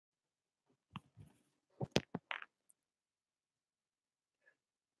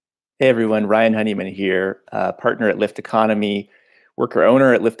Hey everyone, Ryan Honeyman here, partner at Lyft Economy, worker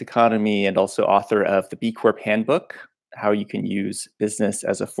owner at Lyft Economy, and also author of the B Corp Handbook, How You Can Use Business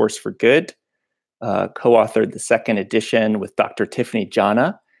as a Force for Good. Co-authored the second edition with Dr. Tiffany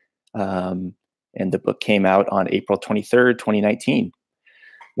Jana, and the book came out on April 23rd, 2019.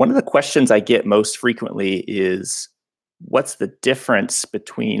 One of the questions I get most frequently is, what's the difference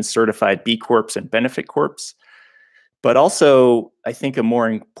between certified B Corps and benefit corps? But also, I think a more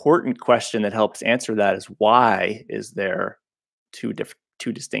important question that helps answer that is, why is there two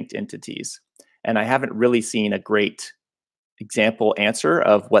distinct entities? And I haven't really seen a great example answer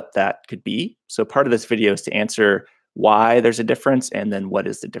of what that could be. So part of this video is to answer why there's a difference and then what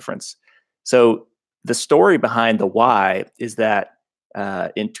is the difference. So the story behind the why is that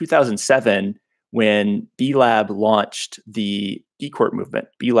in 2007, when B Lab launched the B Corp movement.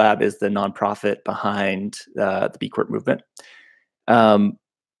 B Lab is the nonprofit behind the B Corp movement.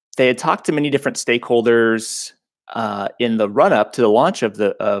 They had talked to many different stakeholders in the run-up to the launch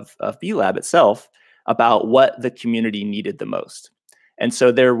of B Lab itself about what the community needed the most. And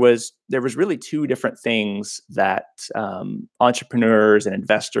so there was really two different things that entrepreneurs and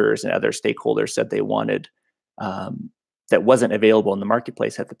investors and other stakeholders said they wanted that wasn't available in the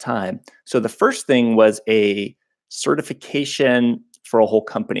marketplace at the time. So the first thing was a certification for a whole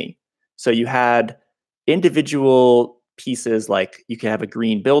company. So you had individual pieces, like you could have a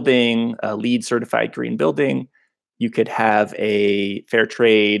green building, a LEED certified green building. You could have a fair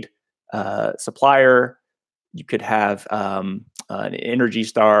trade supplier. You could have an Energy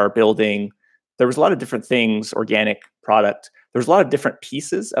Star building. There was a lot of different things, organic product. There was a lot of different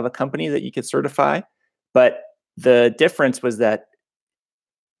pieces of a company that you could certify. But the difference was that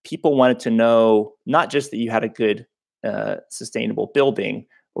people wanted to know not just that you had a good sustainable building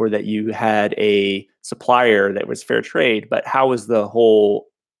or that you had a supplier that was fair trade, but how was the whole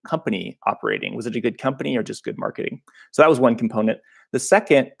company operating? Was it a good company or just good marketing? So that was one component. The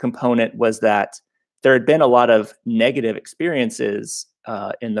second component was that there had been a lot of negative experiences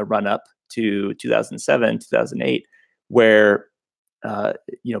in the run-up to 2007, 2008, where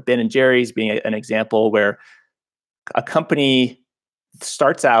Ben and Jerry's being an example, where a company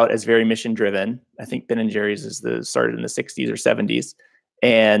starts out as very mission driven. I think Ben and Jerry's started in the 60s or 70s,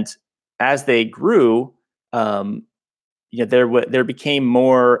 and as they grew, there became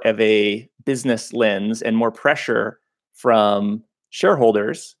more of a business lens and more pressure from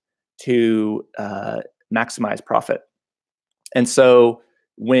shareholders to maximize profit. And so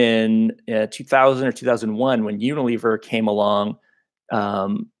when 2000 or 2001, when Unilever came along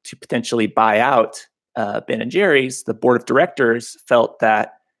to potentially buy out Ben and Jerry's, the board of directors felt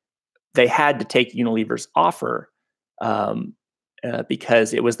that they had to take Unilever's offer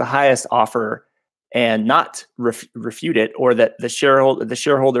because it was the highest offer and not refute it, or that the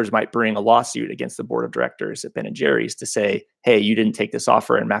shareholders might bring a lawsuit against the board of directors at Ben and Jerry's to say, hey, you didn't take this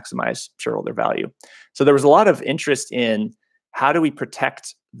offer and maximize shareholder value. So there was a lot of interest in, how do we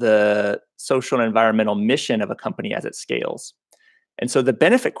protect the social and environmental mission of a company as it scales? And so the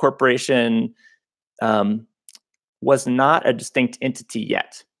benefit corporation was not a distinct entity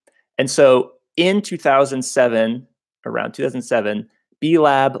yet. And so in 2007, around 2007, B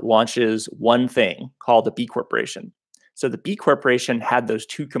Lab launches one thing called the B Corporation. So the B Corporation had those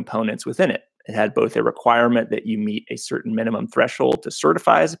two components within it. It had both a requirement that you meet a certain minimum threshold to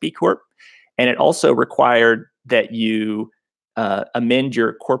certify as a B Corp, and it also required that you amend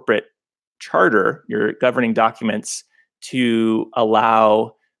your corporate charter, your governing documents, to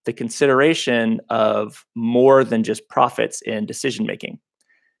allow the consideration of more than just profits in decision making.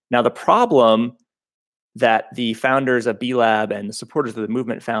 Now, the problem that the founders of B Lab and the supporters of the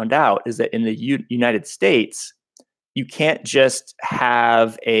movement found out is that in the United States, you can't just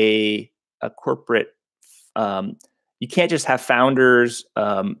have a corporate, you can't just have founders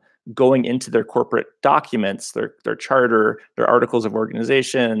going into their corporate documents, their charter, their articles of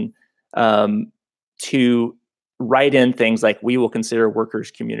organization, to write in things like, we will consider workers,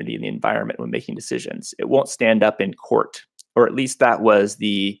 community, and the environment when making decisions. It won't stand up in court, or at least that was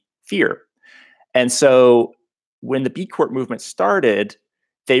the fear. And so when the B Corp movement started,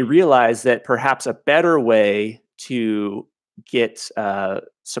 they realized that perhaps a better way to get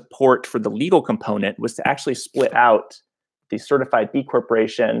support for the legal component was to actually split out the certified B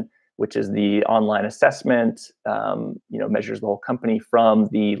Corporation, which is the online assessment, measures the whole company, from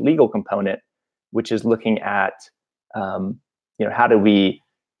the legal component, which is looking at, how do we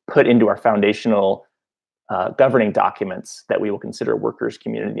put into our foundational governing documents that we will consider workers,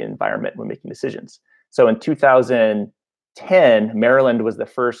 community, and environment when making decisions. So in 2010, Maryland was the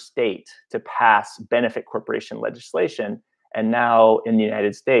first state to pass benefit corporation legislation. And now in the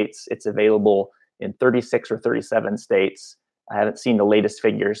United States, it's available in 36 or 37 states. I haven't seen the latest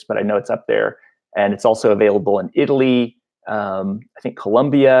figures, but I know it's up there. And it's also available in Italy. I think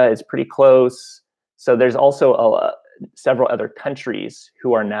Colombia is pretty close. So there's also several other countries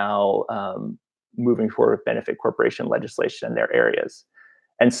who are now moving forward with benefit corporation legislation in their areas.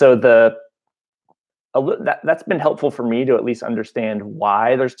 And so that's been helpful for me to at least understand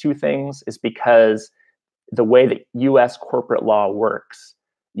why there's two things, is because the way that US corporate law works,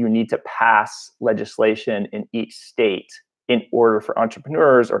 you need to pass legislation in each state in order for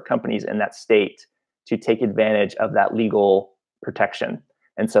entrepreneurs or companies in that state to take advantage of that legal protection.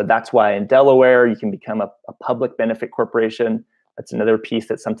 And so that's why in Delaware, you can become a public benefit corporation. That's another piece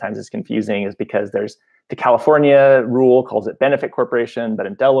that sometimes is confusing, is because there's the California rule calls it benefit corporation, but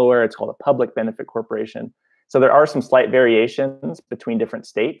in Delaware, it's called a public benefit corporation. So there are some slight variations between different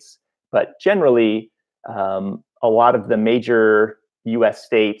states, but generally, a lot of the major US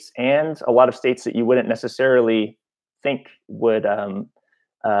states and a lot of states that you wouldn't necessarily think would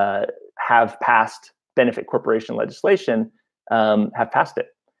have passed benefit corporation legislation have passed it.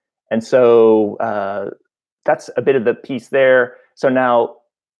 And so that's a bit of the piece there. So now,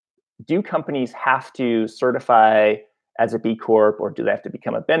 do companies have to certify as a B Corp, or do they have to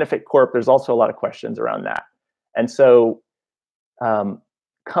become a benefit corp? There's also a lot of questions around that. And so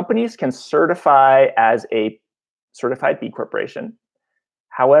companies can certify as a certified B corporation.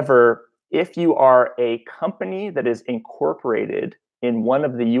 However, if you are a company that is incorporated in one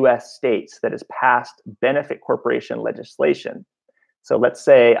of the US states that has passed benefit corporation legislation, so let's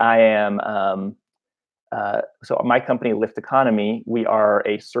say I am, so my company, Lyft Economy, we are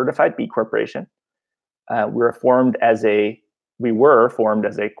a certified B corporation. We were formed as a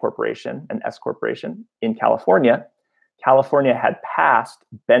corporation, an S corporation in California. California had passed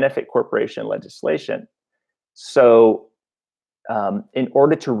benefit corporation legislation. So in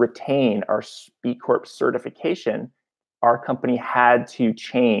order to retain our B Corp certification, our company had to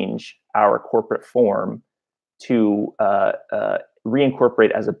change our corporate form to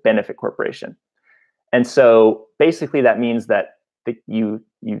reincorporate as a benefit corporation. And so basically that means that you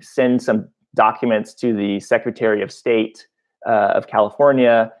send some documents to the Secretary of State of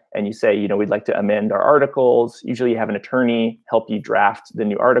California, and you say, we'd like to amend our articles. Usually you have an attorney help you draft the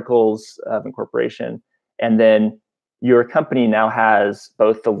new articles of incorporation. And then your company now has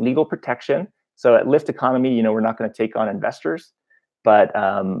both the legal protection. So at Lyft Economy, we're not going to take on investors, but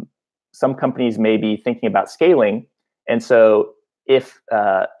some companies may be thinking about scaling. And so if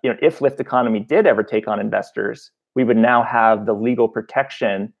Lyft Economy did ever take on investors, we would now have the legal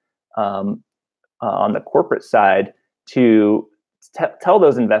protection on the corporate side to tell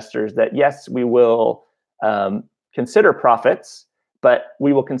those investors that, yes, we will consider profits, but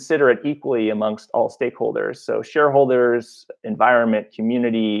we will consider it equally amongst all stakeholders. So shareholders, environment,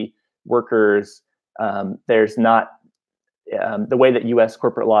 community, workers. There's not the way that U.S.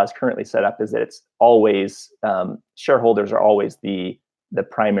 corporate law is currently set up is that it's always shareholders are always the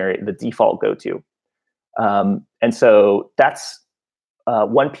default go-to. And so that's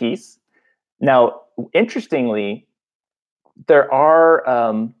one piece. Now, interestingly, there are,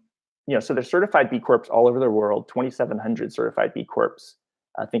 so there's certified B Corps all over the world, 2,700 certified B Corps.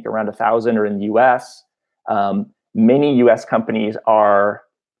 I think around 1,000 are in the US. Many US companies are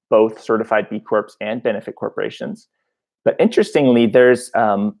both certified B Corps and benefit corporations. But interestingly, there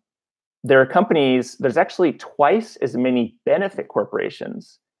are companies, there's actually twice as many benefit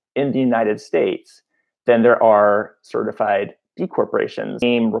corporations in the United States than there are certified B corporations.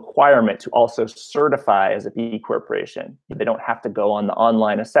 Same requirement to also certify as a B corporation. They don't have to go on the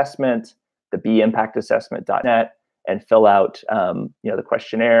online assessment, the bimpactassessment.net, and fill out the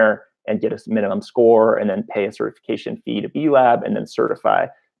questionnaire and get a minimum score and then pay a certification fee to B Lab and then certify.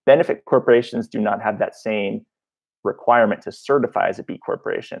 Benefit corporations do not have that same requirement to certify as a B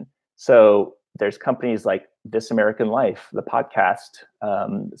corporation. So there's companies like This American Life, the podcast,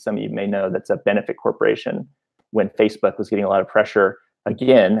 some of you may know, that's a benefit corporation when Facebook was getting a lot of pressure,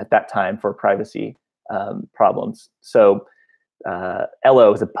 again, at that time for privacy problems. So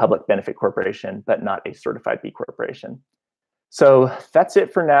Ello is a public benefit corporation, but not a certified B corporation. So that's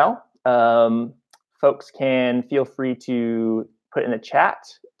it for now. Folks can feel free to put in the chat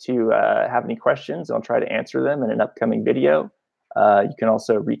to have any questions. I'll try to answer them in an upcoming video. You can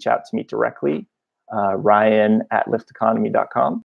also reach out to me directly, Ryan@lyfteconomy.com.